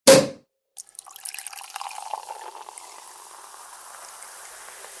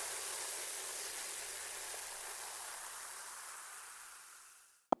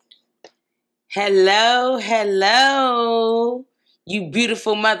Hello, hello, you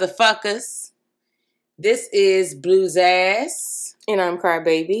beautiful motherfuckers. This is Blue's Ass. And I'm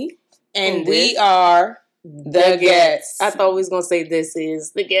Crybaby. And we are the Ghettz. I thought we was going to say this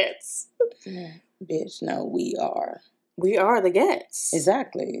is the Ghettz. Bitch, no, we are. We are the Ghettz.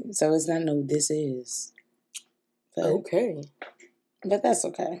 Exactly. So it's not no this is. But, okay. But that's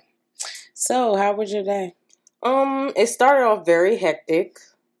okay. So, how was your day? It started off very hectic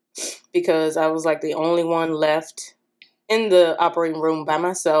because I was like the only one left in the operating room by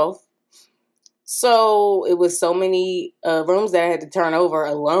myself. So it was so many rooms that I had to turn over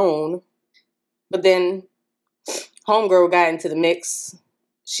alone. But then homegirl got into the mix.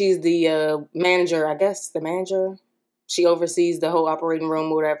 She's the manager, I guess, the manager. She oversees the whole operating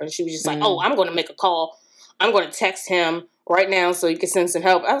room or whatever. And she was just like, oh, I'm going to make a call. I'm going to text him right now so you can send some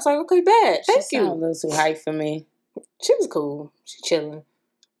help. I was like, okay, bad. Thank you. She sounded a little too hype for me. She was cool. She chilling.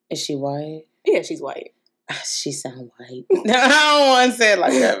 Is she white? Yeah, she's white. She sound white. No, I don't want to say it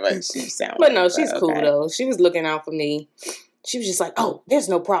like that, but she sound But white. no, she's cool, though. She was looking out for me. She was just like, oh, there's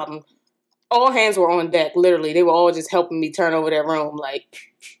no problem. All hands were on deck, literally. They were all just helping me turn over that room. Like,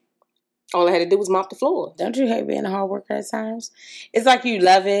 all I had to do was mop the floor. Don't you hate being a hard worker at times? It's like you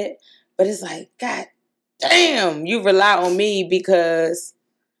love it, but it's like, God damn, you rely on me because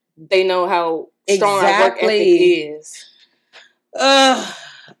they know how strong our work ethic is.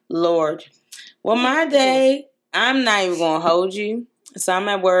 Lord. Well, my day, I'm not even going to hold you. So I'm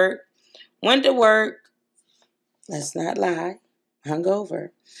at work. Went to work. Let's not lie. Hungover.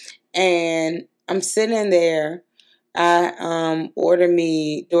 And I'm sitting there. I ordered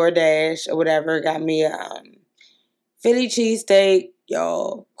me DoorDash or whatever. Got me a Philly cheesesteak.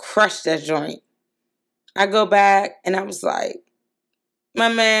 Y'all, crushed that joint. I go back and I was like,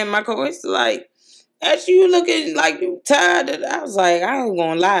 my co-host was like, as you looking like you tired. I was like, I ain't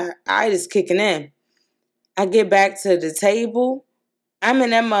gonna lie. I just kicking in. I get back to the table. I'm in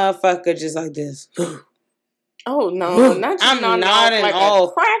that motherfucker just like this. Oh, no. I'm nodding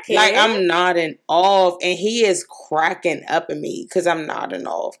off. Like I'm nodding off. And he is cracking up at me because I'm nodding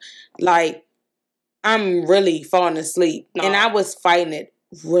off. Like, I'm really falling asleep. No. And I was fighting it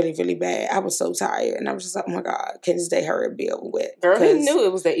really, really bad. I was so tired. And I was just like, oh my God, can this day hurry and be over with? Girl, he knew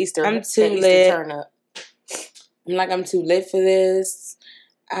it was the Easter. I'm too lit. Turn up. I'm like, I'm too lit for this.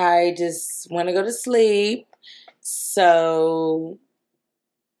 I just want to go to sleep. So,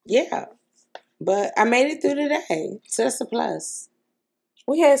 yeah. But I made it through the day. So that's a plus.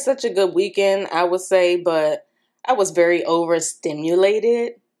 We had such a good weekend, I would say, but I was very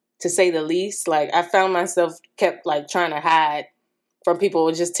overstimulated, to say the least. Like, I found myself kept, like, trying to hide from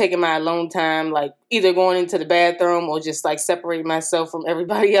people, just taking my alone time, like, either going into the bathroom or just, like, separating myself from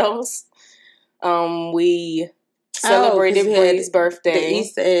everybody else. We celebrated Bree's birthday. The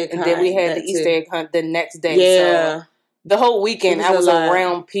Easter egg hunt. And then we had the Easter egg hunt the next day. Yeah. So the whole weekend, I was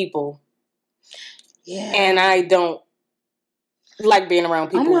around people. Yeah. And I don't like being around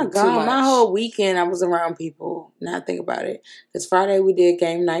people too much. Oh, my God. My whole weekend, I was around people. Now think about it. Because Friday, we did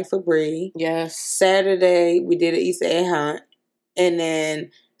game night for Bree. Yes. Saturday, we did an Easter egg hunt. And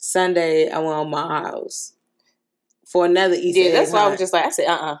then Sunday, I went on my house for another Easter egg hunt. Yeah, that's why I was just like, I said,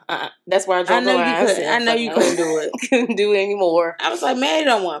 That's why I dropped the line. I know you couldn't do it. Couldn't do it anymore. I was like, man, I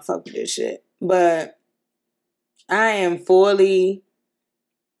don't want to fuck with this shit. But I am fully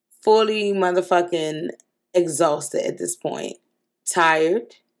motherfucking exhausted at this point.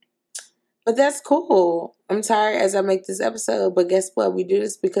 Tired. But that's cool. I'm tired as I make this episode. But guess what? We do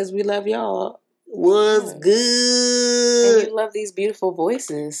this because we love y'all. What's good? And you love these beautiful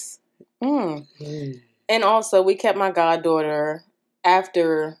voices. And also, we kept my goddaughter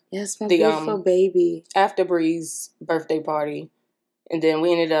after the beautiful baby. After Bree's birthday party. And then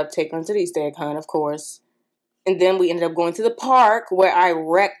we ended up taking her to the Easter egg hunt, of course. And then we ended up going to the park where I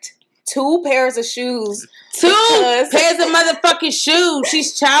wrecked 2 pairs of shoes. 2 pairs of motherfucking shoes.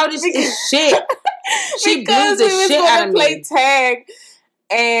 She's childish as shit. She blew the shit out of me. Play tag.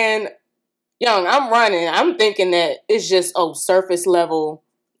 And, young, I'm running. I'm thinking that it's just, surface level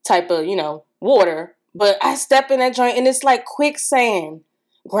type of, water. But I step in that joint and it's like quicksand.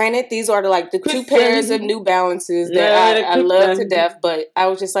 Granted, these are the 2 pairs of New Balances that I love to death. But I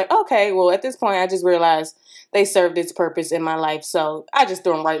was just like, okay, well, at this point, I just realized they served its purpose in my life. So I just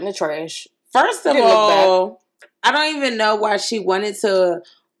threw them right in the trash. First of all, I don't even know why she wanted to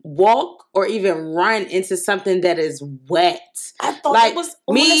walk or even run into something that is wet. I thought it was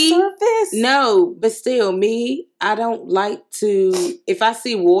on the surface. No, but still, I don't like to, if I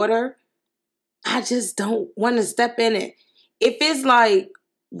see water, I just don't want to step in it. If it's like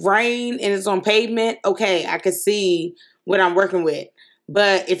rain and it's on pavement, okay, I can see what I'm working with.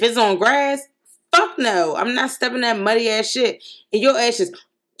 But if it's on grass, fuck no. I'm not stepping that muddy ass shit. And your ass just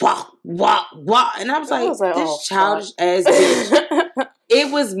walk, walk, walk. And I was like this childish ass bitch.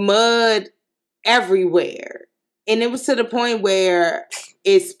 It was mud everywhere. And it was to the point where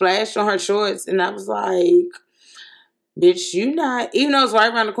it splashed on her shorts. And I was like, bitch, you not, even though it was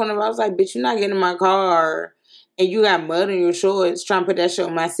right around the corner, I was like, bitch, you not getting in my car and you got mud on your shorts trying to put that shit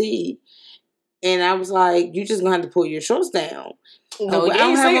on my seat. And I was like, you just gonna have to pull your shorts down. No, I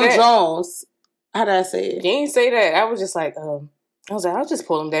don't have no drawers. How did I say it? You ain't say that. I was just like, I'll just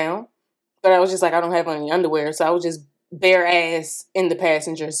pull them down. But I was just like, I don't have any underwear, so I was just bare ass in the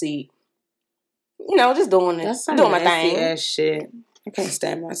passenger seat. You know, just doing it. That's some doing nasty my thing. Ass shit. I can't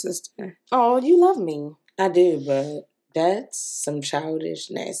stand my sister. Oh, you love me. I do, but that's some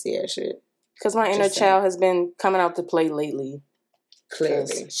childish, nasty ass shit. Because my inner child has been coming out to play lately.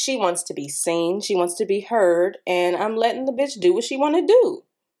 Clearly. She wants to be seen. She wants to be heard. And I'm letting the bitch do what she want to do.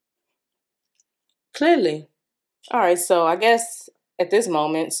 Clearly. All right, so I guess at this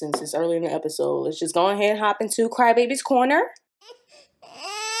moment, since it's early in the episode, let's just go ahead and hop into Crybaby's Corner.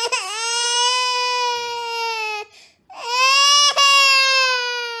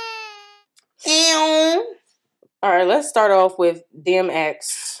 All right, let's start off with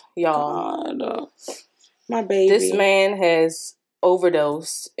DMX, y'all. God, my baby. This man has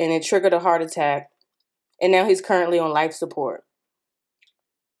overdosed and it triggered a heart attack, and now he's currently on life support.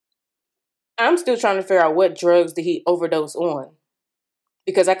 I'm still trying to figure out what drugs did he overdose on,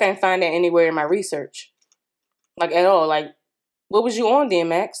 because I can't find that anywhere in my research, like at all. Like, what was you on,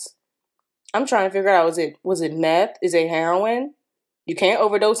 DMX? I'm trying to figure out, was it meth? Is it heroin? You can't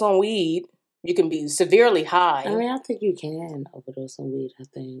overdose on weed. You can be severely high. I mean, I think you can overdose on weed, I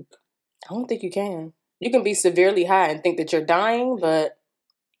think. I don't think you can. You can be severely high and think that you're dying, but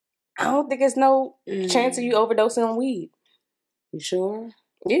I don't think there's no chance of you overdosing on weed. You sure?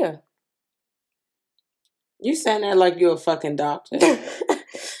 Yeah. You saying that like you're a fucking doctor.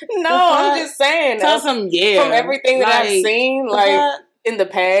 No, I'm just saying. From everything that I've seen, in the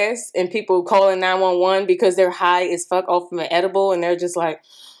past, and people calling 911 because they're high as fuck off from an edible, and they're just like,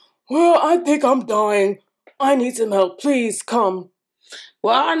 well, I think I'm dying. I need some help. Please come.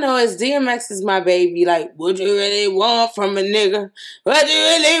 Well, all I know is DMX is my baby. Like, what you really want from a nigga? What you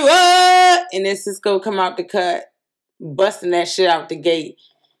really want? And then Cisco come out the cut, busting that shit out the gate.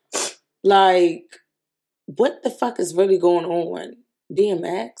 Like, what the fuck is really going on?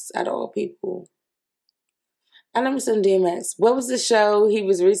 DMX, out of all people. I never seen DMX. What was the show he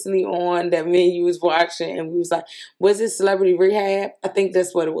was recently on that me and you was watching, and we was like, was it Celebrity Rehab? I think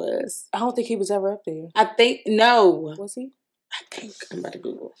that's what it was. I don't think he was ever up there. I think, no. Was he? I think, I'm about to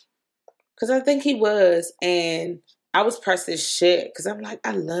Google. Because I think he was, and I was pressing shit, because I'm like,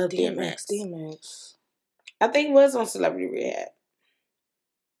 I love DMX. DMX. I think he was on Celebrity Rehab.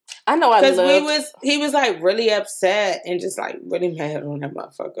 I know I loved... Because he was like really upset and just like really mad on that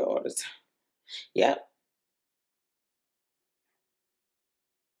motherfucker all the time. Yep.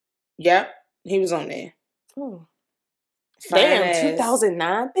 Yep, he was on there. Oh. Damn,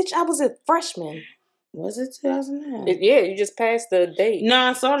 2009? Bitch, I was a freshman. Was it 2009? Yeah, you just passed the date. No,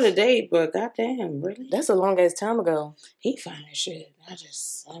 I saw the date, but goddamn, really? That's a long ass time ago. He fine as shit. I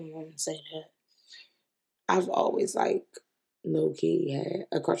don't want to say that. I've always, like, low-key had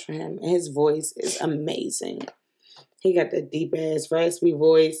a crush on him. And his voice is amazing. He got the deep-ass, raspy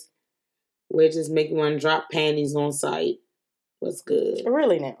voice where it just make you want to drop panties on sight. What's good?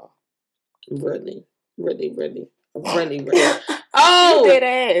 Really now? Really. Oh! Dead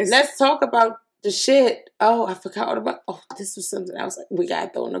ass. Let's talk about the shit. Oh, I forgot about... Oh, this was something else we got to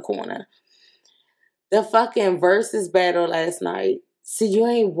throw in the corner. The fucking versus battle last night. See, you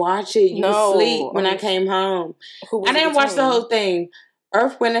ain't watch it. You was asleep when I came home. I didn't watch the whole thing.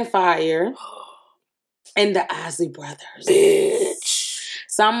 Earth, Wind, and Fire and the Isley Brothers. Bitch.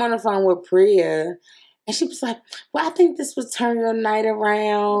 So I'm on the phone with Priya, and she was like, well, I think this would turn your night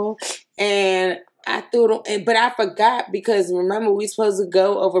around. And I threw it, but I forgot because remember we supposed to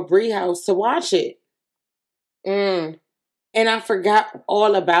go over Bree house to watch it. And I forgot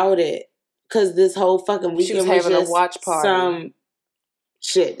all about it because this whole fucking weekend was having a watch party. Some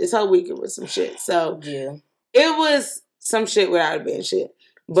shit. This whole weekend was some shit. So yeah, it was some shit without being shit.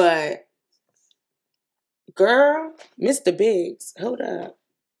 But girl, Mr. Biggs, hold up.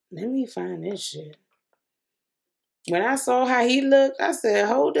 Let me find this shit. When I saw how he looked, I said,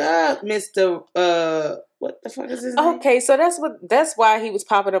 hold up, Mr. What the fuck is his name? Okay, so that's why he was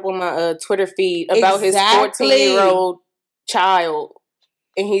popping up on my Twitter feed about his 14-year-old child.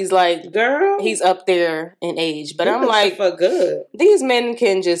 And he's like, girl, he's up there in age. But I'm like, for good. These men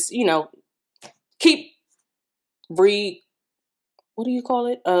can just, keep what do you call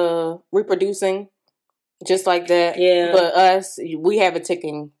it? Reproducing, just like that. Yeah. But us, we have a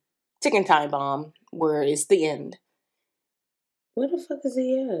ticking time bomb where it's the end. Where the fuck is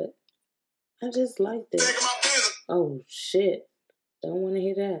he at? I just like that. Oh shit! Don't want to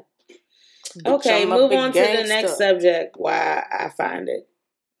hear that. Okay, move on to the next subject while I find it.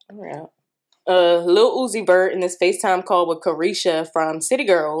 All right. Lil Uzi Vert in this FaceTime call with Carisha from City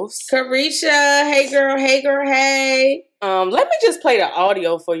Girls. Carisha, hey girl, hey. Let me just play the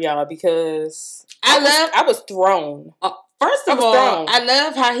audio for y'all because I was thrown. First of all, I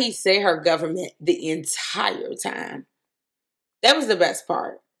love how he said her government the entire time. That was the best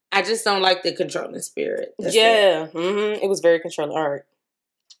part. I just don't like the controlling spirit. That's it was very controlling. All right.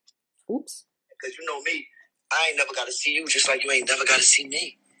 Oops. Because you know me, I ain't never got to see you just like you ain't never got to see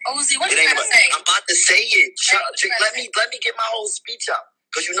me. Uzi, what you gotta say? I'm about to say it. Let me get my whole speech out.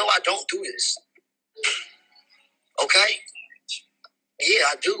 Because you know I don't do this. Okay? Yeah,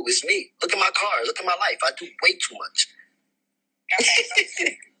 I do. It's me. Look at my car. Look at my life. I do way too much.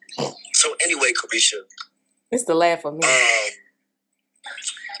 So anyway, Carisha. It's the laugh of me.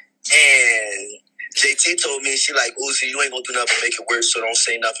 And JT told me, she like, Uzi, you ain't gonna do nothing to make it worse, so don't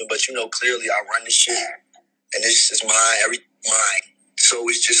say nothing. But you know, clearly I run this shit. And this is mine. So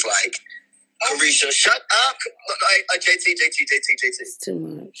it's just like, Carisha, shut up. JT. It's too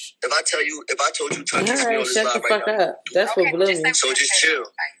much. If I told you, touch me on this live right now. Shut the fuck up. That's what blew me. So just chill.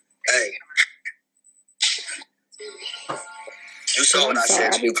 Hey. You saw what I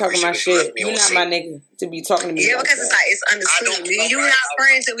said. I be talking my shit. You're not my nigga to be talking to me. Yeah, because it's like, it's understood. You're not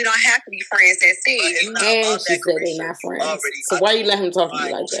friends and we don't have to be friends. That's it. And she said they not friends. So why you let him talk to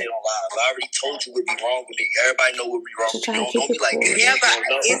me like that? I already told you what be wrong with me. Everybody know what be wrong with me. Don't be like that. Yeah, but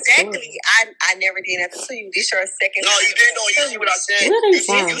exactly. I never did nothing to you. This your second. No, you didn't know. You see what I said? Where they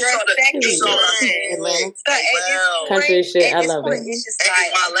from? You saw country shit. I love it. It's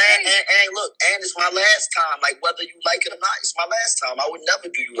my last, and look, and it's my last time. Like whether you like it or not, it's my last time. I would never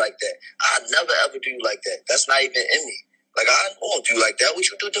do you like that. I'd never ever do you like that. That's not even in me. Like I won't do you like that. What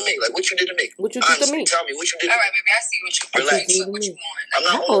you do to me? Like what you did to me? What you did to me? Tell me what you did. All right, baby. I see what you. Relax. What you want? I'm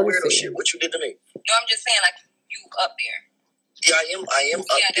not on weirdo shit. What you did to me? No, I'm just saying, like you up there. Yeah, I am up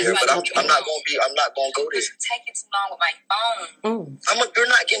there, but I'm not gonna go there. You're taking too long with my phone. You're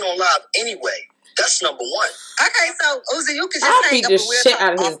not getting on live anyway. That's number one. Okay, so Uzi, you can just hang up the shit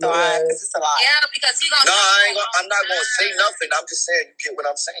out of his life. It's a lot. Yeah, because he gonna. No, I'm not gonna say nothing. I'm just saying, you get what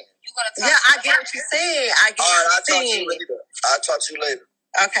I'm saying. You gonna talk? Yeah, I get what you're saying. I get. All right, I'll talk to you later.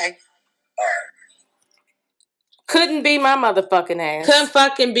 Okay. All right. Couldn't be my motherfucking ass. Couldn't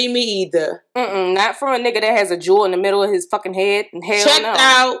fucking be me either. Not from a nigga that has a jewel in the middle of his fucking head. Hell checked no.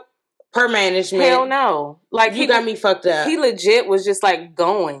 out per management. Hell no. Like you got me fucked up. He legit was just like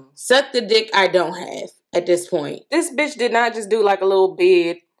going. Suck the dick I don't have at this point. This bitch did not just do like a little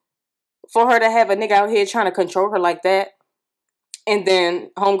bid for her to have a nigga out here trying to control her like that. And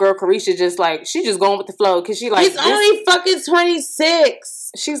then homegirl Carisha just like, she just going with the flow because she like, he's only fucking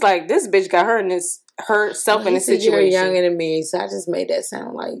 26. She's like, this bitch got herself in this situation. You're younger than me, so I just made that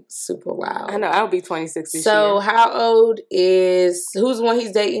sound like super wild. I know, I'll be 26 this year. So how old is, who's the one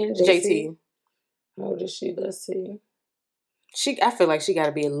he's dating? JT. How old is she? Let's see. I feel like she got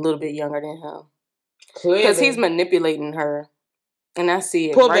to be a little bit younger than him. Clearly. Because he's manipulating her. And I see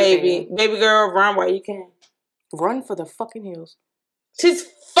it. Poor right baby. there. Baby girl, run while you can. Run for the fucking hills. She's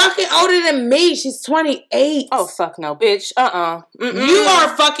fucking older than me. She's 28. Oh, fuck no, bitch. You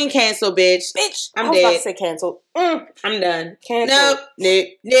are fucking canceled, bitch. Bitch. I'm dead. about to say canceled. I'm done. Canceled. Nope.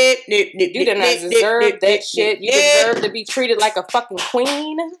 You did not deserve that shit. You deserve to be treated like a fucking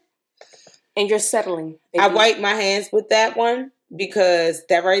queen. And you're settling. Baby. I wiped my hands with that one because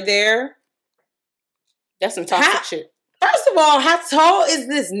that right there. That's some toxic shit. First of all, how tall is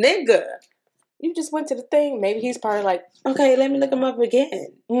this nigga? You just went to the thing. Maybe he's probably like... Okay, let me look him up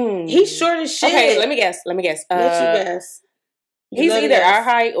again. He's short as shit. Okay, let me guess. Let you guess. He's either our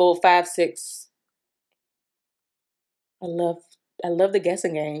height or 5'6". I love the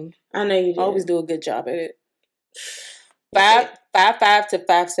guessing game. I know you do. I always do a good job at it. 5'5" to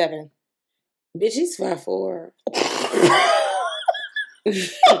 5'7". Bitch, he's 5'4".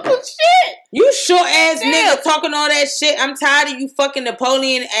 Oh, shit. You short ass nigga talking all that shit. I'm tired of you fucking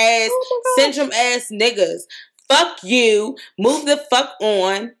Napoleon ass, syndrome ass niggas. Fuck you. Move the fuck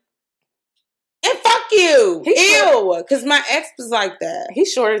on. And fuck you. Ew. Because my ex was like that.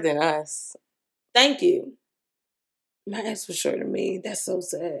 He's shorter than us. Thank you. My ex was shorter than me. That's so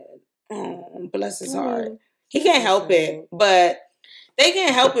sad. Oh, bless his heart. He can't help it. But they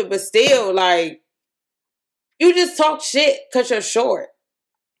can't help it. But still, like, you just talk shit because you're short.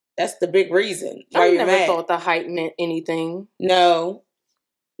 That's the big reason why I you're never mad. thought the height meant anything. No.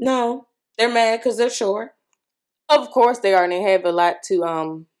 They're mad because they're short. Of course they are, and they have a lot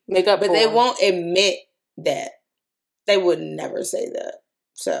to make up But for. they won't admit that. They would never say that.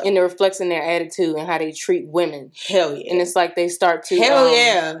 So, and it reflects in their attitude and how they treat women. Hell yeah. And it's like they start to... Hell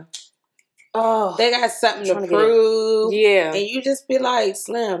yeah. Oh, they got something to prove. Yeah. And you just be like,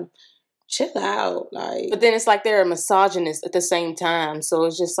 Slim, chill out. Like, but then it's like they're a misogynist at the same time. So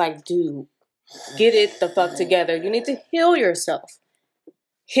it's just like, dude, get it the fuck together. You need to heal yourself.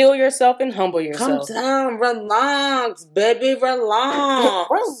 Heal yourself and humble yourself. Come down, relax, baby, relax.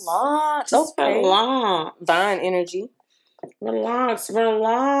 Relax. Just relax. Vine energy. Relax.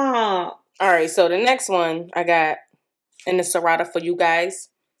 All right, so the next one I got in the Serrata for you guys.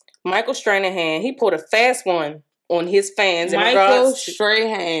 Michael Stranahan. He pulled a fast one on his fans. Michael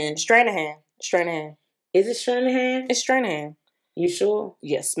Stranahan. Stranahan. Is it Stranahan? It's Stranahan. You sure?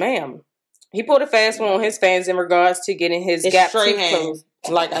 Yes, ma'am. He pulled a fast one on his fans in regards to getting his gap tooth closed.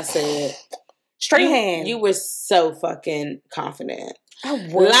 Like I said. Stranahan. You were so fucking confident. I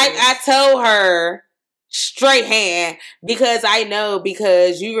was. Like I told her, straight hand, because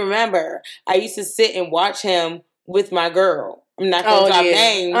you remember, I used to sit and watch him with my girl. I'm not going to drop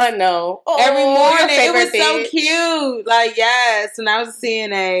names. I know. Every morning. It was so cute. Like, yes. When I was a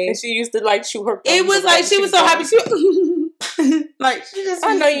CNA. And she used to, like, shoot her. It was like, she was so happy. Like, she just...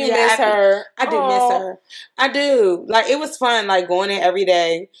 I know you miss her. I do miss her. I do. Like, it was fun, like, going in every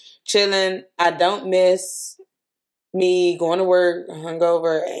day, chilling. I don't miss me going to work,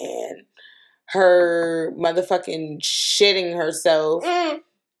 hungover, and her motherfucking shitting herself.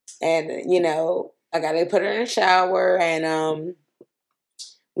 And, I gotta put her in the shower, and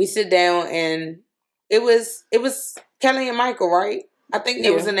we sit down, and it was Kelly and Michael, right? I think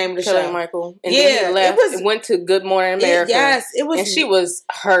that was the name of the show. Kelly and Michael. And then he left and went to Good Morning America. It was. And she was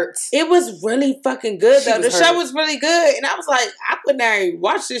hurt. It was really fucking good, though. The show was really good, and I was like, I would not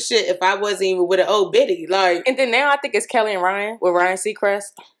watch this shit if I wasn't even with an old biddy. Like, and then now I think it's Kelly and Ryan with Ryan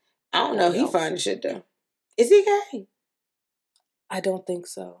Seacrest. I don't know. He fine as shit though. Is he gay? I don't think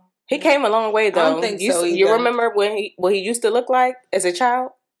so. He came a long way though. I don't think so. You remember what he used to look like as a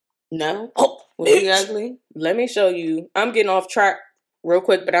child? No. Oh, was he ugly? Let me show you. I'm getting off track real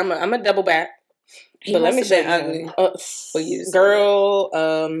quick, but I'm a double back. But let me show you. Ugly. For you, girl.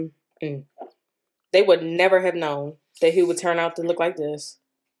 They would never have known that he would turn out to look like this.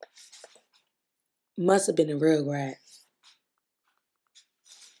 Must have been a real rat.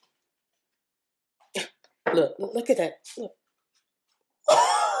 Look at that. Look.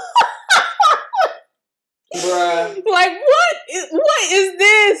 Bruh. Like, what is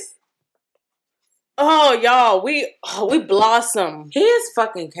this? Oh, y'all, we blossom. He is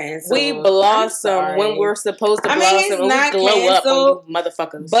fucking canceled. We blossom when we're supposed to blossom. He's and not we glow canceled, up on you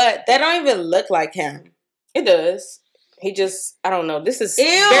motherfuckers. But that don't even look like him. It does. He just, I don't know. This is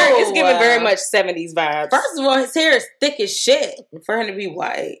it's giving very much 70s vibes. First of all, his hair is thick as shit for him to be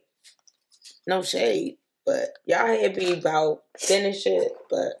white. No shade. But y'all hair be about thin as shit.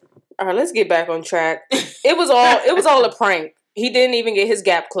 But all right, let's get back on track. It was all a prank. He didn't even get his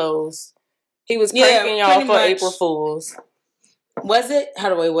gap closed. He was pranking y'all for April Fools. Was it?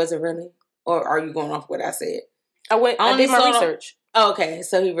 Was it really? Or are you going off what I said? I did my research. Oh, okay,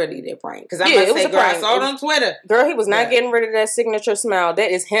 so he really did prank. Because it was a prank. I saw it on Twitter. Girl, he was not getting rid of that signature smile.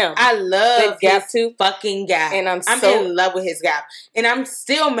 That is him. I love gap too. Fucking gap. And I'm in love with his gap. And I'm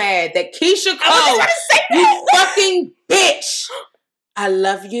still mad that Keisha Cole, you fucking bitch. I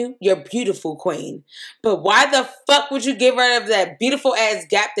love you. You're beautiful, queen. But why the fuck would you get rid of that beautiful ass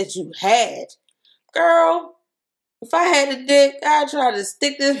gap that you had? Girl, if I had a dick, I'd try to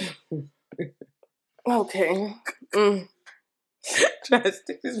stick this. Okay. Try to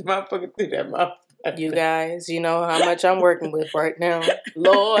stick this motherfucker through that mouth. You guys, you know how much I'm working with right now.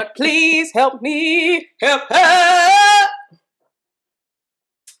 Lord, please help me. Help her.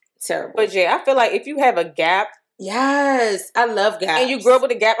 Terrible. But yeah, I feel like if you have a gap. Yes, I love gaps. And you grow up with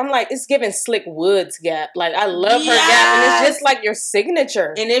a gap. I'm like, it's giving Slick Woods gap. Like, I love her gap. And it's just like your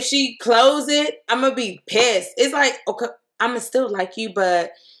signature. And if she close it, I'm going to be pissed. It's like, okay, I'm going to still like you,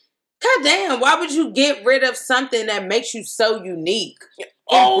 but god damn, why would you get rid of something that makes you so unique?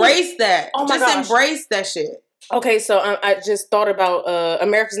 Embrace that. Oh my gosh. Embrace that shit. Okay, so I just thought about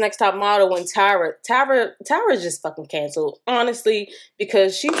America's Next Top Model when Tyra just fucking canceled. Honestly,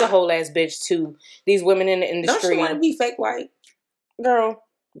 because she's a whole ass bitch to these women in the industry. Don't you want to be fake white? Girl,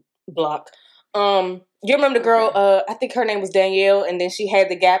 block. You remember the girl, I think her name was Danielle, and then she had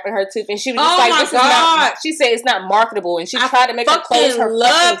the gap in her tooth, and she was just like, this is not, she said it's not marketable, and she tried to make her close her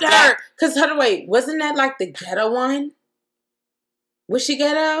loved her. Because, wasn't that like the ghetto one? Was she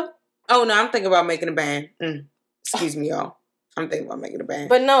ghetto? Oh no, I'm thinking about making a band. Excuse me, y'all. I'm thinking about making a band.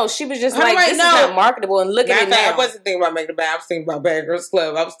 But no, she was just like, this is not marketable. And look at it now. I wasn't thinking about making a band. I was thinking about Bad Girls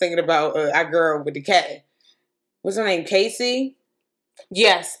Club. I was thinking about our girl with the cat. What's her name? Casey?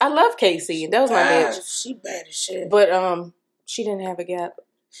 Yes, I love Casey. That was my bitch. She bad as shit. But she didn't have a gap.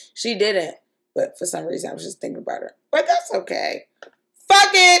 She didn't. But for some reason, I was just thinking about her. But that's okay.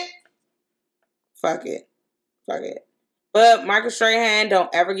 Fuck it. But Michael Strahan, don't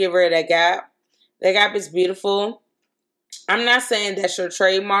ever get rid of that gap. That gap is beautiful. I'm not saying that's your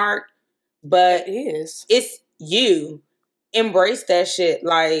trademark, but it is. It's you. Embrace that shit.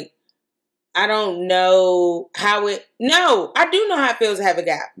 Like, I don't know how it... No, I do know how it feels to have a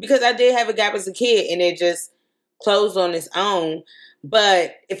gap. Because I did have a gap as a kid, and it just closed on its own.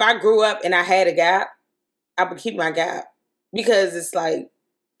 But if I grew up and I had a gap, I would keep my gap. Because it's like,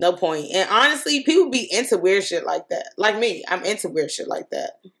 no point. And honestly, people be into weird shit like that. Like me, I'm into weird shit like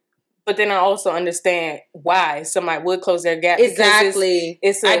that. But then I also understand why somebody would close their gap. Exactly.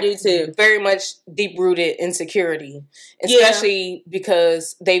 I do too. Very much deep-rooted insecurity. Especially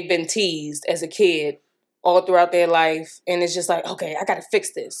because they've been teased as a kid all throughout their life. And it's just like, okay, I got to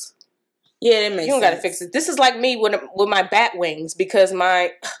fix this. Yeah, that makes sense. You don't got to fix it. This is like me with my bat wings because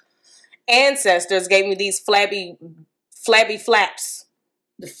my ancestors gave me these flabby flaps.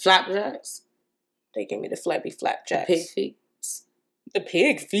 The flapjacks? They gave me the flabby flapjacks. The pig feet? The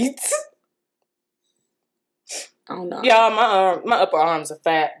pig feet? I don't know. Y'all, my upper arms are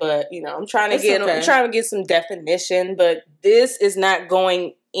fat, but I'm trying to get some definition, but this is not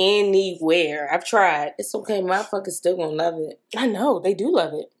going anywhere. I've tried. It's okay. Motherfuckers still gonna love it. I know. They do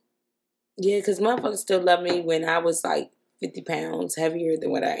love it. Yeah, because motherfuckers still love me when I was like 50 pounds heavier than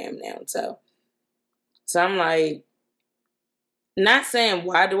what I am now. So I'm like, not saying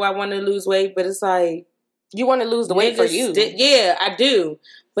why do I want to lose weight, but it's like, you want to lose the weight for you. Yeah, I do.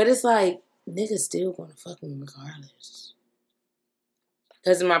 But it's like, niggas still gonna fuck me regardless.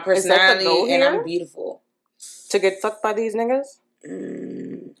 Because of my personality and I'm beautiful. To get fucked by these niggas?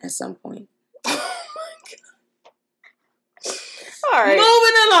 At some point. All right.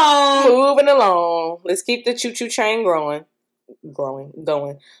 Moving along. Let's keep the choo-choo train going.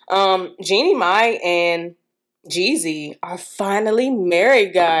 Jeannie Mai and Jeezy are finally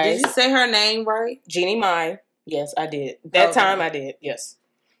married, guys. Did you say her name right? Jeannie Mai. Yes, I did. That time I did. Yes.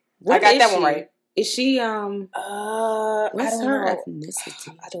 What I got that one right. Is she what's her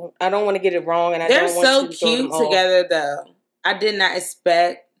ethnicity? I don't want to get it wrong, and they're so cute together though. I did not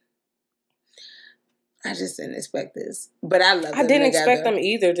expect. I just didn't expect this, but I love them. I didn't expect them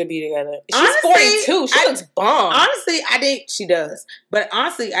either to be together. She's 42. She looks bomb. Honestly, I didn't. She does, but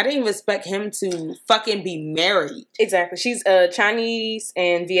honestly, I didn't even expect him to fucking be married. Exactly. She's Chinese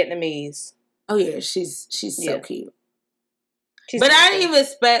and Vietnamese. Oh yeah, she's so cute. But I didn't even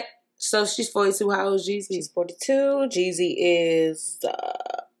expect. So she's 42. How old is Jeezy? She's 42. Jeezy is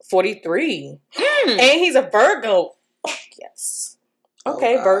 43, and he's a Virgo. Oh, yes.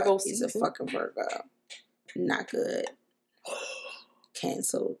 Okay, Virgo. He's a fucking Virgo. Not good.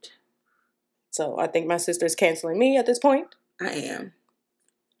 Cancelled. So I think my sister's canceling me at this point. I am.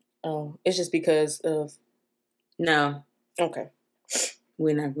 Oh, it's just because of... No. Okay.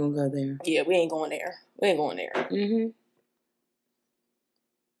 We're not going to go there. Yeah, we ain't going there. Mm-hmm.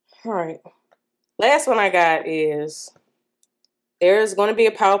 All right. Last one I got is... There's going to be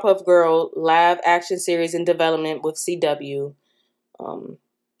a Powerpuff Girl live action series in development with CW.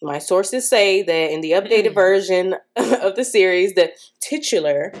 My sources say that in the updated version of the series, the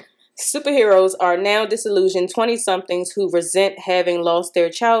titular superheroes are now disillusioned 20-somethings who resent having lost their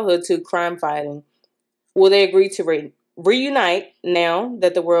childhood to crime fighting. Will they agree to reunite now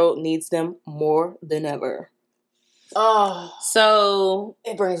that the world needs them more than ever? Oh, so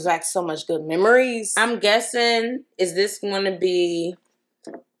it brings back so much good memories. I'm guessing, is this going to be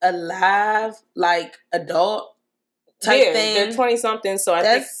a live, like, adult type thing? They're 20-something, so I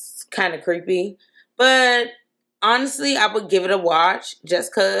think that's kind of creepy. But honestly, I would give it a watch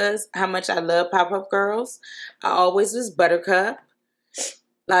just because how much I love Pop-Up Girls. I always was Buttercup.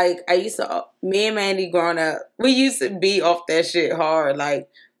 Like, me and Mandy growing up, we used to be off that shit hard. Like,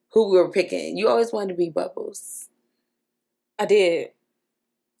 who we were picking. You always wanted to be Bubbles. I did.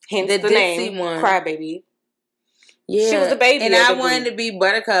 Hence the name, one. Crybaby. Yeah. She was the baby. And I wanted to be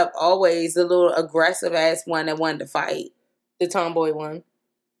Buttercup always, the little aggressive ass one that wanted to fight. The tomboy one.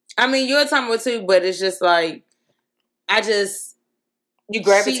 I mean, you're a tomboy too, but it's just like, you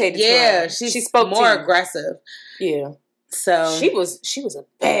gravitated to her. She spoke more aggressive. Yeah. So she was a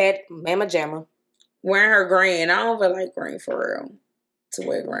bad mama jamma. Wearing her green. I don't feel like green for real. To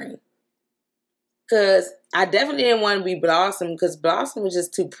wear green. Because I definitely didn't want to be Blossom because Blossom was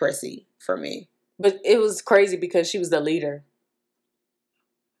just too prissy for me. But it was crazy because she was the leader.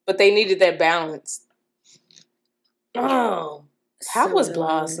 But they needed that balance. Oh, how So was annoying.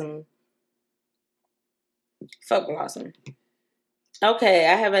 Blossom? Fuck Blossom. Okay,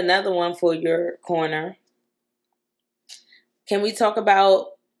 I have another one for your corner. Can we talk about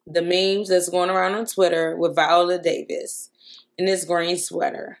the memes that's going around on Twitter with Viola Davis in this green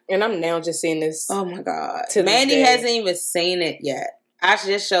sweater? And I'm now just seeing this. Oh my God. To Mandy this day. hasn't even seen it yet. I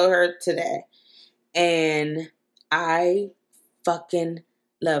just showed her today. And I fucking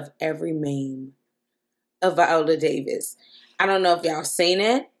love every meme of Viola Davis. I don't know if y'all seen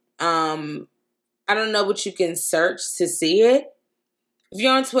it. I don't know what you can search to see it. If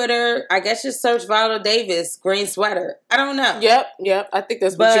you're on Twitter, I guess just search Viola Davis green sweater. I don't know. Yep. I think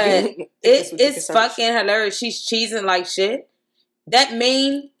that's what you can. It's fucking hilarious. She's cheesing like shit. That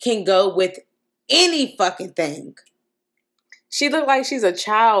meme can go with any fucking thing. She looked like she's a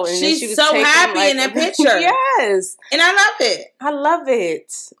child, and she's she was so happy in that picture. Yes, and I love it. I love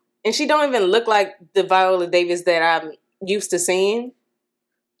it. And she don't even look like the Viola Davis that I'm used to seeing.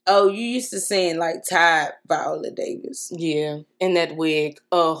 Oh, you used to seeing like Tide Viola Davis. Yeah, in that wig.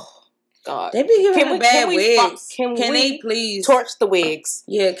 Oh, God. They be giving her bad wigs. Can they please torch the wigs?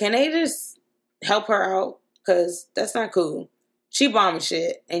 Yeah, can they just help her out? Because that's not cool. She bombing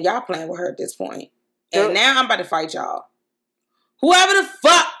shit, and y'all playing with her at this point. And now I'm about to fight y'all. Whoever the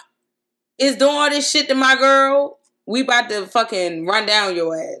fuck is doing all this shit to my girl, we about to fucking run down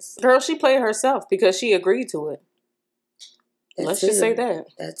your ass. Girl, she played herself because she agreed to it. Let's just say that.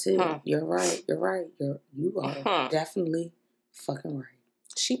 That's it. You're right. You are definitely fucking right.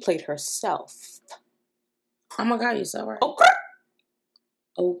 She played herself. Oh my God, you're so right. Okay.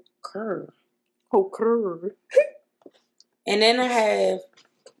 And then I have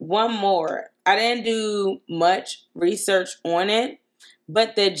one more. I didn't do much research on it,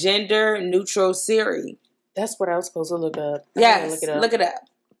 but the gender neutral series. That's what I was supposed to look up. Yes, look it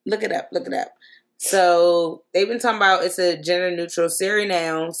up. So they've been talking about it's a gender neutral series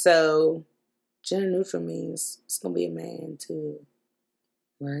now. So gender neutral means it's gonna be a man too,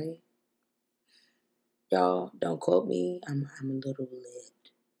 right? Y'all don't quote me. I'm a little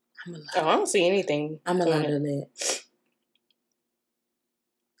lit. I don't see anything. I'm a little lit.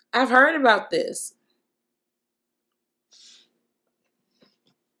 I've heard about this.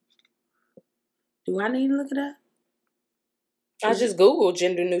 Do I need to look it up? I just Googled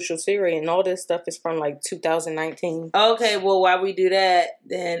gender neutral series and all this stuff is from like 2019. Okay, well, while we do that,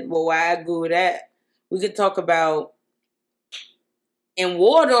 why I Google that, we could talk about in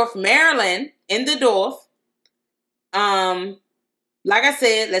Waldorf, Maryland, in the Dorf. Like I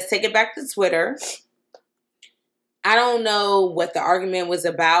said, let's take it back to Twitter. I don't know what the argument was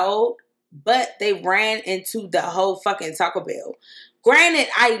about, but they ran into the whole fucking Taco Bell. Granted,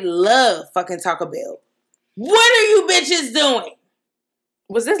 I love fucking Taco Bell. What are you bitches doing?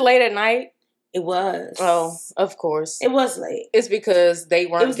 Was this late at night? It was. Oh, of course. It was late. It's because they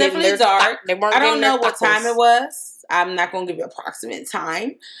weren't. It was definitely dark. I don't know what time it was. was. I'm not going to give you approximate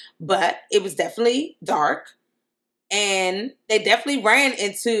time, but it was definitely dark. And they definitely ran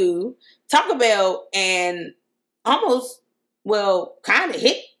into Taco Bell and almost, kind of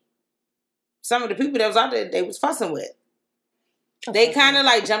hit some of the people that was out there they was fussing with. They kind of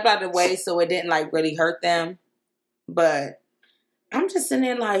like jumped out of the way so it didn't like really hurt them. But I'm just sitting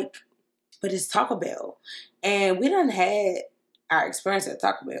there like, but it's Taco Bell. And we done had our experience at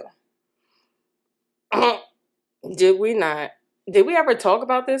Taco Bell. Did we not? Did we ever talk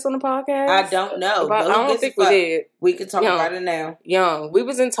about this on the podcast? I don't know. I don't think we did. We can talk about it now. We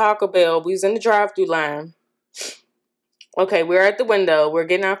was in Taco Bell. We was in the drive-thru line. Okay, we're at the window. We're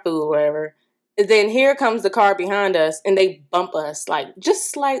getting our food, whatever. And then here comes the car behind us, and they bump us, like,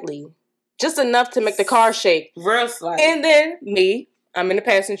 just slightly. Just enough to make the car shake. Real slightly. And then I'm in the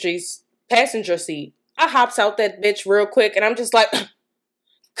passenger seat. I hops out that bitch real quick, and I'm just like,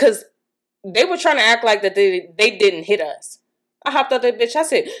 because they were trying to act like that they didn't hit us. I hopped out that bitch. I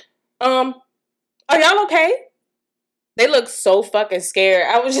said, are y'all okay? They looked so fucking scared.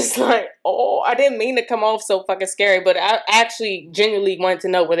 I was just like, oh, I didn't mean to come off so fucking scary, but I actually genuinely wanted to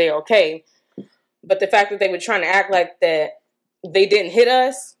know were they okay. But the fact that they were trying to act like that they didn't hit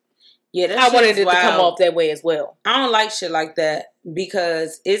us, I wanted it to come off that way as well. I don't like shit like that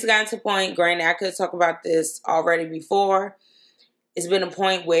because it's gotten to a point, granted, I could talk about this already before. It's been a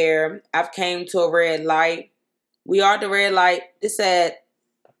point where I've came to a red light. We are the red light. It said,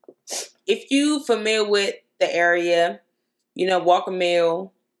 if you familiar with the area, Walker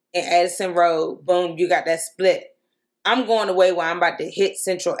Mill and Addison Road, boom, you got that split. I'm going away where I'm about to hit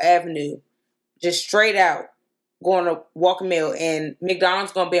Central Avenue. just straight out, going to Walker Mill, and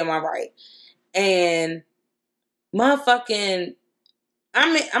McDonald's gonna be on my right. And motherfucking,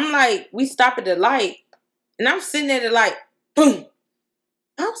 I'm like, we stop at the light, and I'm sitting at the light, boom.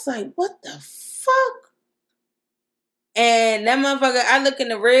 I was like, what the fuck? And that motherfucker, I look in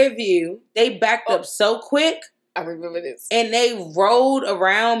the rear view, they backed up so quick. I remember this. And they rolled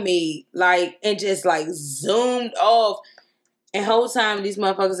around me, like, and just, like, zoomed off. And whole time, these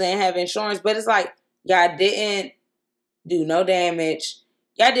motherfuckers ain't have insurance. But it's like, y'all didn't do no damage.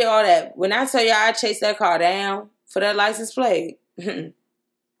 Y'all did all that. When I tell y'all I chased that car down for that license plate,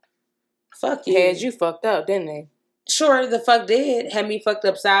 fuck you. Had you fucked up, didn't they? Sure, the fuck did. Had me fucked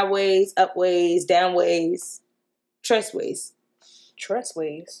up sideways, upways, downways, tressways.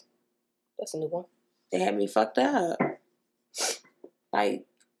 Tressways? That's a new one. They had me fucked up. Like,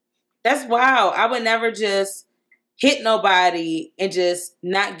 that's wild. I would never just hit nobody and just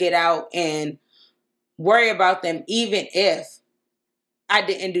not get out and worry about them, even if I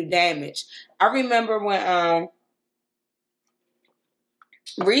didn't do damage. I remember when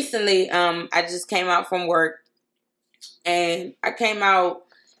recently I just came out from work, and I came out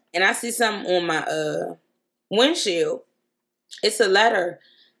and I see something on my windshield. It's a letter.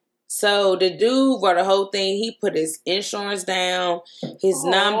 So the dude wrote the whole thing. He put his insurance down, his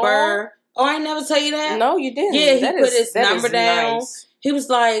number. Oh, I never tell you that? No, you didn't. Yeah, he put his number down. Nice. He was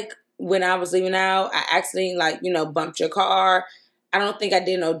like, when I was leaving out, I accidentally, like, bumped your car. I don't think I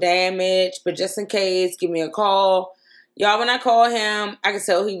did no damage, but just in case, give me a call. Y'all, when I called him, I could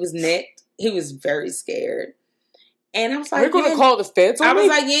tell he was nicked. He was very scared. And I was like, you're going to call the feds on me? I was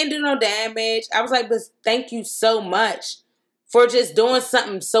like, you didn't do no damage. I was like, but thank you so much for just doing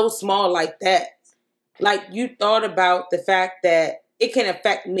something so small like that. Like, you thought about the fact that it can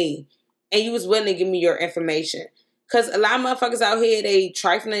affect me, and you was willing to give me your information. Because a lot of motherfuckers out here, they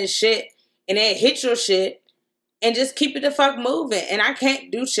trifling shit, and they hit your shit, and just keep it the fuck moving. And I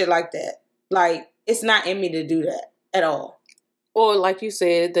can't do shit like that. Like, it's not in me to do that at all. Or like you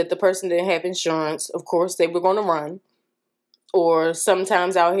said, that the person didn't have insurance. Of course, they were going to run. Or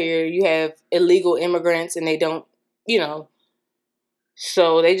sometimes out here, you have illegal immigrants, and they don't,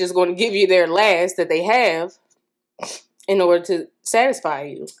 so they just going to give you their last that they have in order to satisfy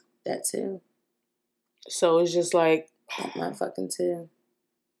you. That too. So it's just like, that motherfucking too.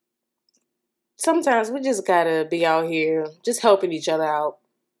 Sometimes we just gotta be out here just helping each other out.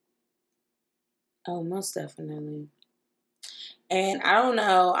 Oh, most definitely. And I don't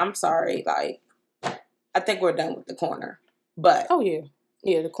know, I'm sorry, like, I think we're done with the corner. But oh yeah.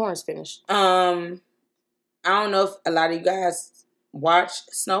 Yeah, the corner's finished. I don't know if a lot of you guys watch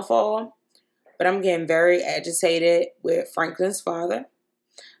Snowfall, but I'm getting very agitated with Franklin's father.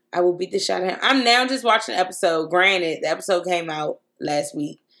 I will beat the shit out of him. I'm now just watching the episode. Granted, the episode came out last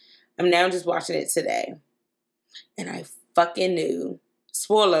week. I'm now just watching it today. And I fucking knew,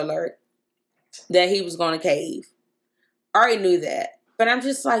 spoiler alert, that he was going to cave. I already knew that. But I'm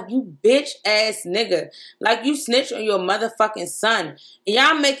just like, you bitch ass nigga. Like, you snitch on your motherfucking son. And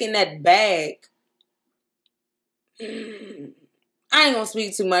y'all making that bag. I ain't gonna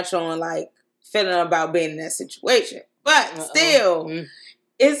speak too much on, like, feeling about being in that situation. But still,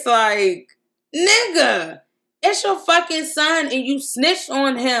 it's like, nigga, it's your fucking son and you snitched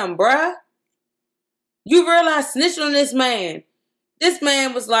on him, bruh. You realize snitched on this man. This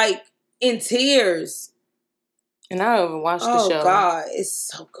man was, like, in tears. And I haven't watched the show. Oh, God. It's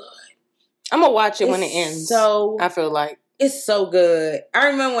so good. I'm going to watch it when it ends. I feel like. It's so good. I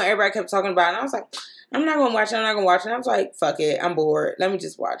remember when everybody kept talking about it, and I was like, I'm not going to watch it. And I was like, fuck it. I'm bored. Let me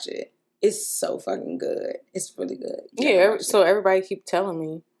just watch it. It's so fucking good. It's really good. Yeah, so everybody keep telling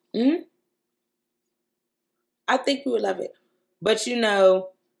me. Mm-hmm. I think you would love it. But,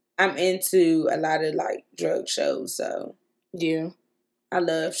 I'm into a lot of, like, drug shows, so. Yeah. I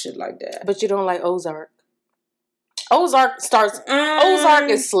love shit like that. But you don't like Ozark? Ozark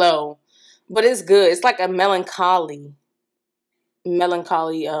is slow, but it's good. It's like a melancholy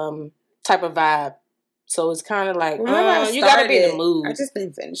type of vibe. So it's kind of like, you got to be in the mood. I just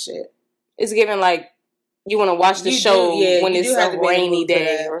didn't finish it. It's giving like, you want to watch the show when it's a rainy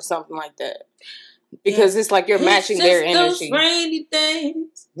day or something like that. Because it's like you're matching their energy. Those rainy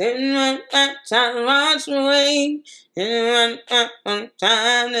days, then I'm trying to wash away, and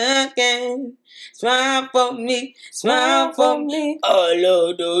time again. Smile for me, all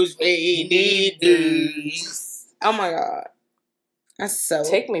of those rainy days. Oh my God, that's so.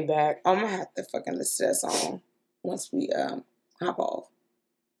 Take me back. I'm gonna have to fucking listen to that song once we hop off,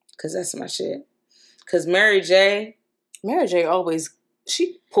 cause that's my shit. Cause Mary J. always.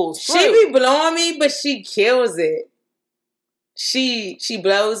 She pulls through. She be blowing me, but she kills it. She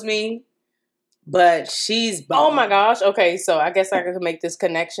blows me. but she's bald. Oh my gosh. Okay, so I guess I could make this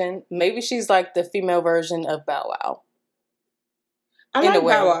connection. Maybe she's like the female version of Bow Wow. I like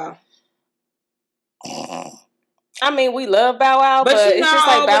Bow Wow. I mean, we love Bow Wow, but it's just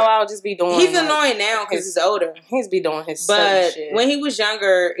like Bow Wow just be doing. He's annoying now because he's older. He's be doing his but shit. When he was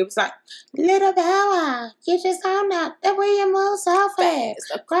younger, it was like, little Bow Wow, get your sound out. The way you move so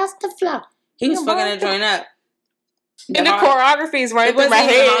fast across the floor. He was fucking that joint up. And the choreography is right through my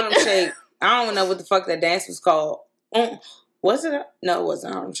head. Harlem Shake. I don't even know what the fuck that dance was called. Was it? No, it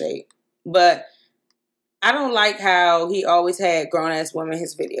wasn't Harlem Shake. But I don't like how he always had grown-ass women in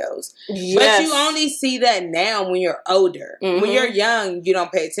his videos. Yes. But you only see that now when you're older. Mm-hmm. When you're young, you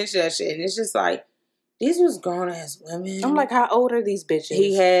don't pay attention to that shit. And it's just like, these was grown-ass women. I'm like, how old are these bitches?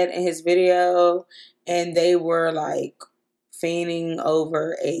 He had in his video, and they were like fiending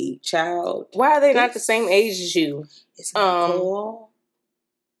over a child. Why are they not the same age as you? It's cool.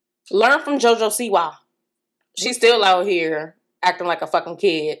 Learn from JoJo Siwa. She's still out here acting like a fucking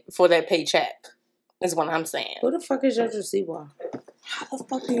kid for that paycheck. Is what I'm saying. Who the fuck is JoJo Siwa? How the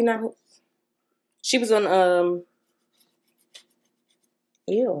fuck do you know? She was on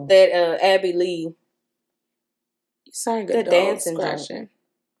Ew. That Abby Lee. You sound good. The dancing scratching.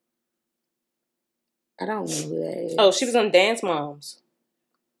 I don't know who that is. Oh, she was on Dance Moms.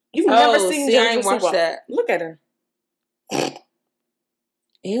 You've never seen JoJo I ain't watched Siwa. that. Look at her.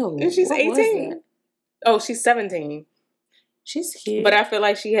 Ew. And she's 18. Oh, she's 17. She's cute. But I feel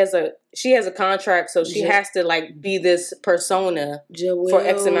like she has a contract, so she has to like be this persona for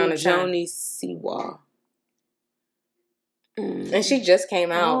X amount of time. Joni Siwa. And she just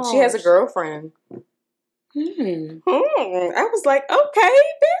came out. She has a girlfriend. I was like, okay,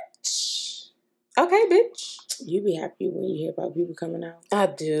 bitch. Okay, bitch. You be happy when you hear about people coming out. I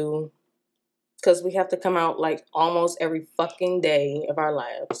do. Because we have to come out like almost every fucking day of our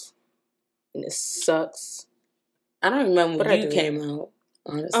lives. And it sucks. I don't remember when you came out,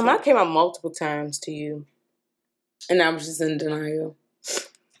 honestly. I came out multiple times to you. And I was just in denial.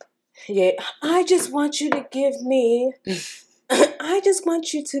 Yeah. I just want you to give me... I just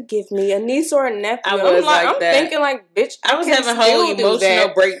want you to give me a niece or a nephew. I'm thinking like, bitch, I was having whole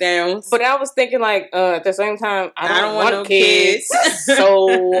emotional breakdowns. But I was thinking like, at the same time, I don't want no kids.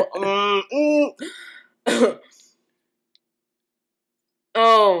 So,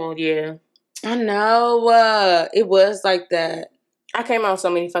 oh, yeah. I know. It was like that. I came out so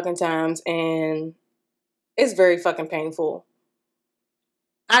many fucking times, and it's very fucking painful.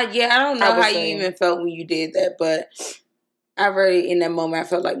 I don't know how you even felt when you did that, but I really, in that moment, I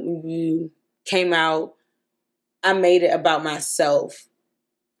felt like when you came out, I made it about myself.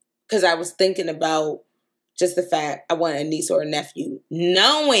 Because I was thinking about just the fact I want a niece or a nephew,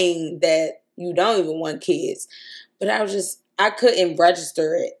 knowing that you don't even want kids. But I couldn't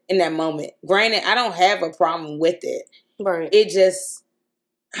register it in that moment. Granted, I don't have a problem with it. Right. It just,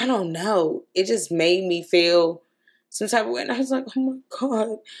 I don't know. It just made me feel some type of way. And I was like, oh my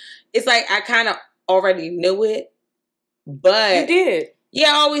God. It's like I kind of already knew it. But you did.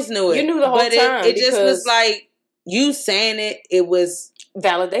 Yeah, I always knew it. You knew the whole time. It just was like you saying it was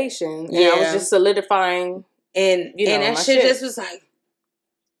validation. And I was just solidifying and that shit just was like,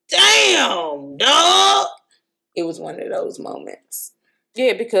 damn, dog. It was one of those moments.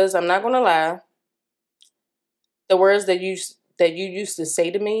 Yeah, because I'm not gonna lie. The words that you used to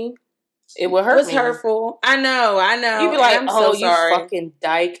say to me, it would hurt me. It was hurtful. I know. You'd be like, "Oh, you fucking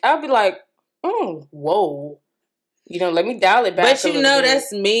dyke." I'd be like, whoa. Let me dial it back. But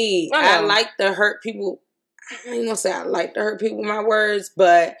that's me. I like to hurt people. I ain't gonna say I like to hurt people with my words,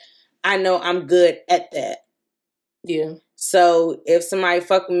 but I know I'm good at that. Yeah. So if somebody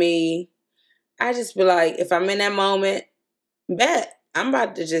fuck with me, I just be like, if I'm in that moment, bet I'm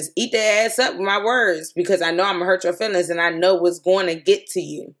about to just eat their ass up with my words because I know I'm gonna hurt your feelings and I know what's going to get to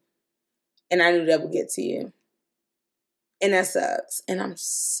you. And I knew that would get to you. And that sucks. And I'm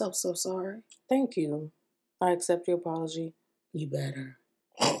so, so sorry. Thank you. I accept your apology. You better.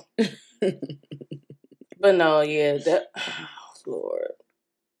 But no, yeah, Lord.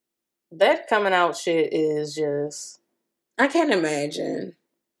 That coming out shit is just... I can't imagine.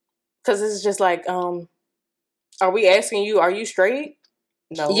 Because it's just like, are we asking you, are you straight?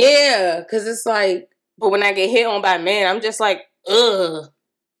 No. Yeah, because it's like... But when I get hit on by men, I'm just like, ugh.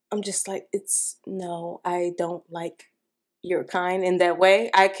 I'm just like, no, I don't like your kind in that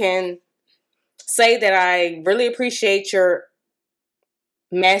way. I can say that I really appreciate your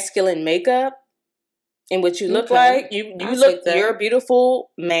masculine makeup and what you look like. You're a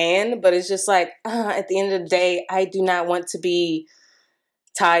beautiful man, but it's just like, at the end of the day, I do not want to be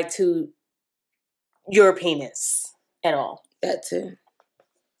tied to your penis at all. That too.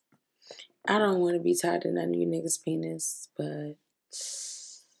 I don't want to be tied to none of you niggas' penis, but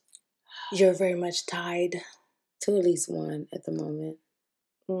you're very much tied to at least one at the moment.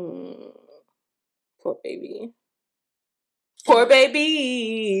 Poor baby. Poor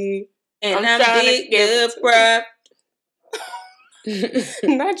baby. And I'm big up, bruh.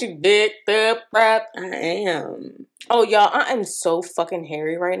 Not you big up, bruh. I am. Oh, y'all, I am so fucking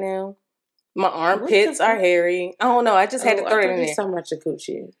hairy right now. My armpits are hairy. I don't know. I just had to throw it in there. So much of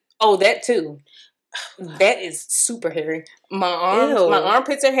coochie. Oh, that too. That is super hairy. My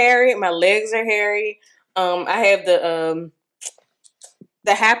armpits are hairy. My legs are hairy. I have the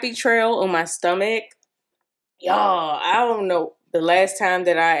happy trail on my stomach. Y'all, I don't know the last time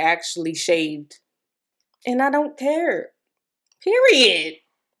that I actually shaved. And I don't care. Period.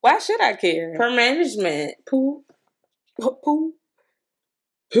 Why should I care? For management. Poo. Poo.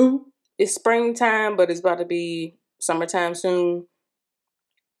 Poo. It's springtime, but it's about to be summertime soon.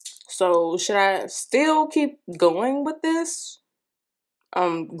 So should I still keep going with this?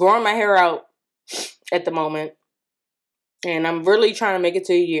 I'm growing my hair out at the moment. And I'm really trying to make it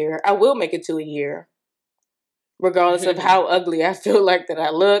to a year. I will make it to a year. Regardless of how ugly I feel like that I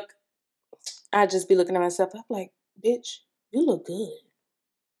look. I just be looking at myself. I'm like, bitch, you look good.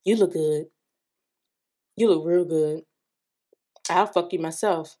 You look good. You look real good. I'll fuck you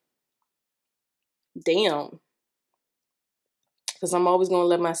myself. Damn. Because I'm always going to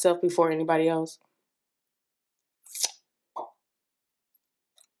love myself before anybody else.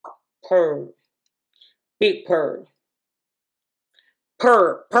 Purr. Big purr.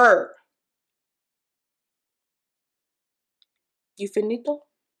 Purr. Purr. You finito?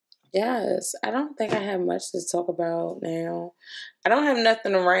 Yes. I don't think I have much to talk about now. I don't have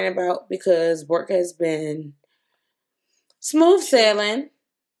nothing to write about because work has been smooth sailing.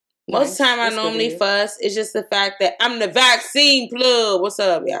 Most of the time I normally fuss. It's just the fact that I'm the vaccine plug. What's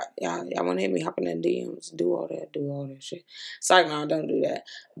up, y'all? Y'all want to hit me, hop in the DMs, do all that shit. It's like, no, don't do that.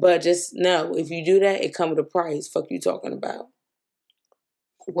 But just know, if you do that, it come with a price. Fuck you talking about.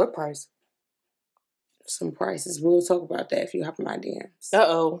 What price? Some prices. We'll talk about that if you hop in my DMs.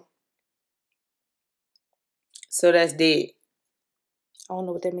 Uh-oh. So that's dead. I don't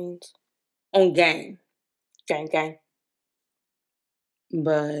know what that means. On gang. Gang.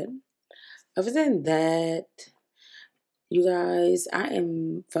 But other than that, you guys, I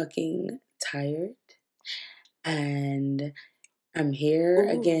am fucking tired. And I'm here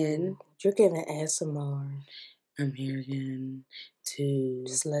again. You're giving ASMR. I'm here again to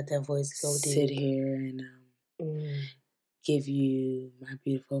just let that voice go deep. Sit here and give you my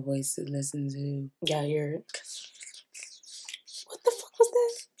beautiful voice to listen to. Y'all hear it? What the fuck was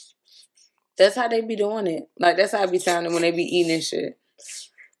that? That's how they be doing it. Like, that's how it be sounding when they be eating and shit.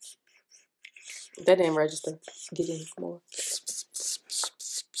 That didn't register. Get in more.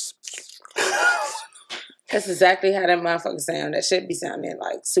 That's exactly how that motherfucker sound. That shit be sounding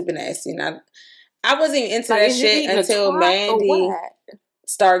like super nasty. And I wasn't even into that shit until Mandy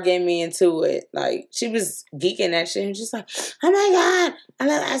started getting me into it. Like, she was geeking that shit and just like, oh my God, I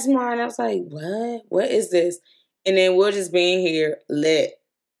love ASMR. And I was like, what? What is this? And then we're just being here lit.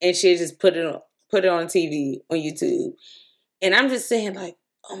 And she just put it on TV, on YouTube. And I'm just saying like,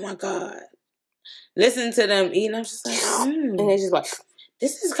 oh my God. Listen to them eat. And I'm just like, And they're just like,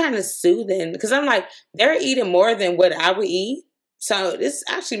 this is kind of soothing. Because I'm like, they're eating more than what I would eat. So this is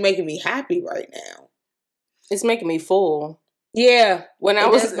actually making me happy right now. It's making me full. Yeah. When I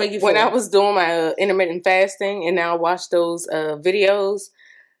was doing my intermittent fasting and now I watch those videos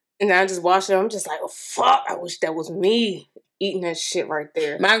and I just watch them, I'm just like, oh, fuck, I wish that was me eating that shit right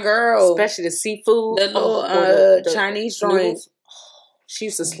there. My girl. Especially the seafood. The little the Chinese joint. She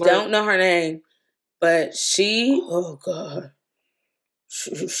used to slurp. Don't know her name. But she, oh God.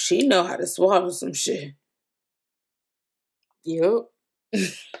 She know how to swallow some shit. Yep.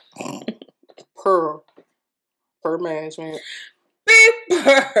 Per management. Beep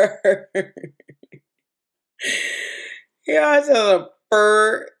purr. Y'all tell her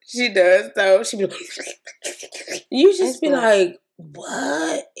purr. She does though. She be like, you just be like,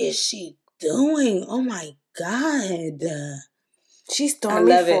 what is she doing? Oh my God. She's throwing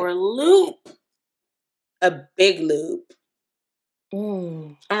me for a loop. A big loop.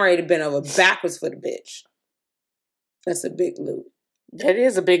 I'm ready to bend over backwards for the bitch. That's a big loop. That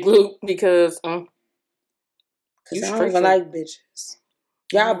is a big loop because I don't even like bitches.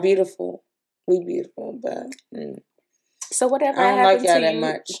 Y'all beautiful. We beautiful, but so whatever I don't happened like y'all to that you,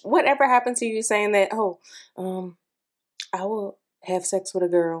 much. Whatever happened to you saying that, I will have sex with a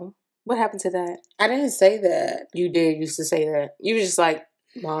girl. What happened to that? I didn't say that. You did used to say that. You were just like,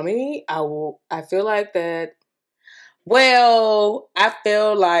 Mommy, I feel like that. Well, I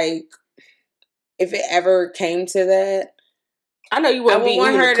feel like if it ever came to that, I know you wouldn't be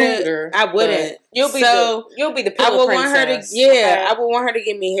want her cooler, to. I wouldn't. You'll be the pillow I would princess. want her to. Yeah, okay? I would want her to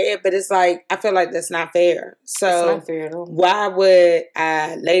give me head, but it's like I feel like that's not fair. So it's not fair at all. Why would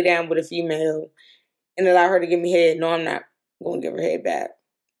I lay down with a female and allow her to give me head? No, I'm not going to give her head back.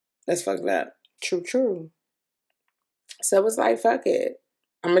 That's fucked up. True. So it's like, fuck it.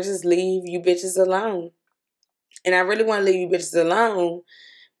 I'm gonna just leave you bitches alone. And I really want to leave you bitches alone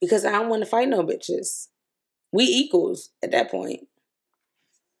because I don't want to fight no bitches. We equals at that point.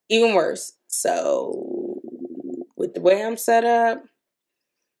 Even worse. So, with the way I'm set up,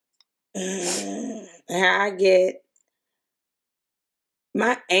 and how I get,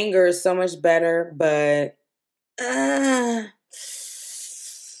 my anger is so much better, but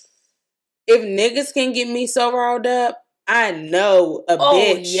if niggas can get me so riled up, I know a bitch.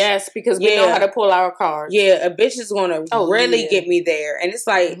 Oh, yes, because we know how to pull our cards. Yeah, a bitch is going to really get me there. And it's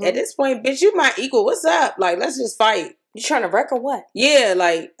like, at this point, bitch, you my equal. What's up? Like, let's just fight. You trying to wreck or what? Yeah,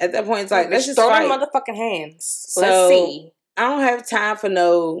 like, at that point, it's like, let's just throw fight. them motherfucking hands. So, let's see. I don't have time for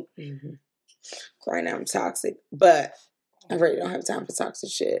no... Right now, I'm toxic. But I really don't have time for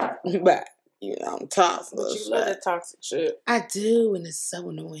toxic shit. But, you know, I'm toxic. But you love that toxic shit. I do, and it's so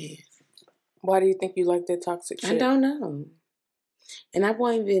annoying. Why do you think you like that toxic shit? I don't know. And I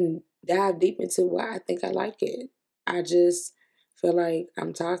won't even dive deep into why I think I like it. I just feel like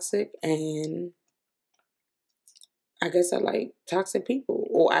I'm toxic, and I guess I like toxic people,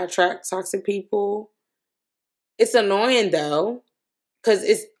 or I attract toxic people. It's annoying though, because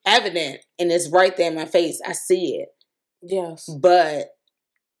it's evident and it's right there in my face. I see it. Yes. But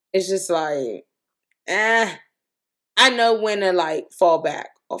it's just like, I know when to like fall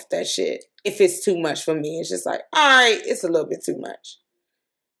back off that shit. If it's too much for me, it's just like, all right, it's a little bit too much.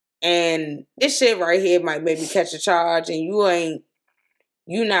 And this shit right here might maybe catch a charge, and you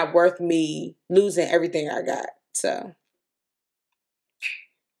not worth me losing everything I got. So,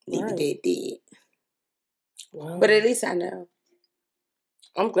 leave it dead. Wow. But at least I know.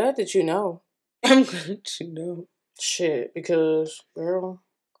 I'm glad that you know. I'm glad that you know. Shit, because, girl,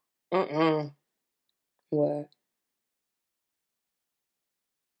 What?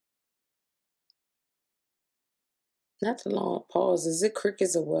 Not the long pause. Is it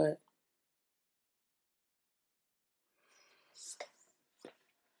crickets or what?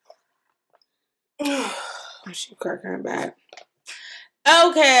 Oh, she cracking back.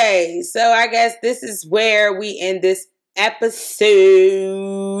 Okay, so I guess this is where we end this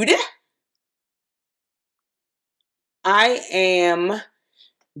episode. I am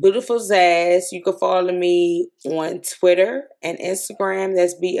Beautiful Zaz. You can follow me on Twitter and Instagram.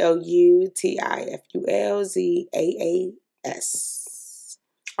 That's BOUTIFULZAAS.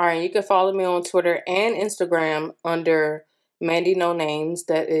 All right, you can follow me on Twitter and Instagram under Mandy No Names.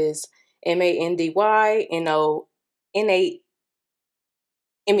 That is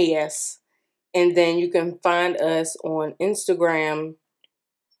MandyNoNames. And then you can find us on Instagram,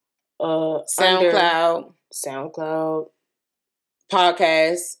 SoundCloud,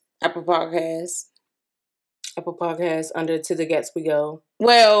 Podcast, Apple Podcasts under To The Ghettz We Go.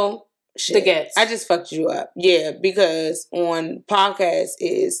 Well, shit. The Ghettz. I just fucked you up. Yeah, because on podcast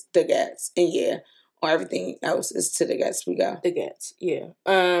is The Ghettz, and yeah, on everything else is To The Ghettz We Go. The Ghettz, yeah.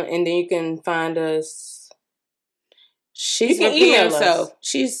 And then you can find us. She's repeating herself.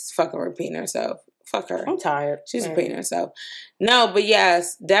 She's fucking repeating herself. Fuck her. I'm tired. She's repeating herself. No, but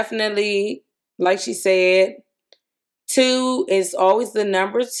yes, definitely, like she said, 2 is always the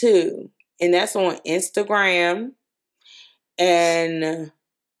number 2. And that's on Instagram. And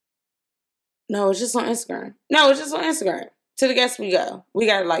no, it's just on Instagram. To The Ghettz We Go. We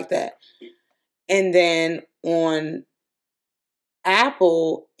got it like that. And then on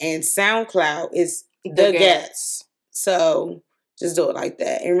Apple and SoundCloud is The Ghettz. So just do it like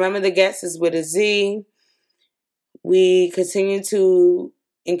that. And remember, The Ghettz is with a Z. We continue to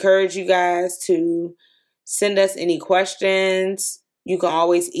encourage you guys to send us any questions. You can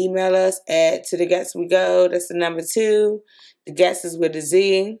always email us at To The Ghettz We Go. That's the number 2. The Ghettz is with a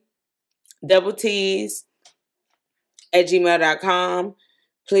Z. Double T's at gmail.com.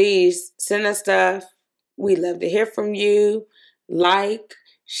 Please send us stuff. We love to hear from you. Like,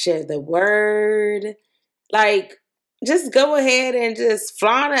 share the word. Like, just go ahead and just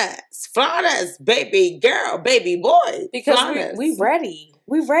flaunt us, baby girl, baby boy. Because we ready.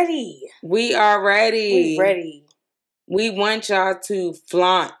 We ready. We are ready. We ready. We want y'all to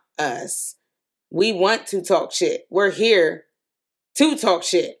flaunt us. We want to talk shit. We're here to talk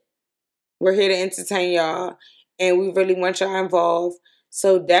shit. We're here to entertain y'all. And we really want y'all involved.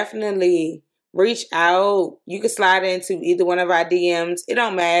 So definitely reach out. You can slide into either one of our DMs. It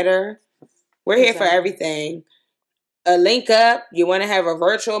don't matter. We're here for everything. A link up. You want to have a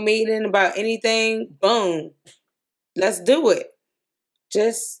virtual meeting about anything? Boom. Let's do it.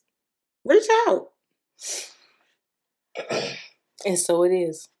 Just reach out. And so it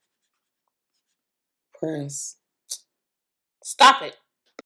is. Press. Stop it.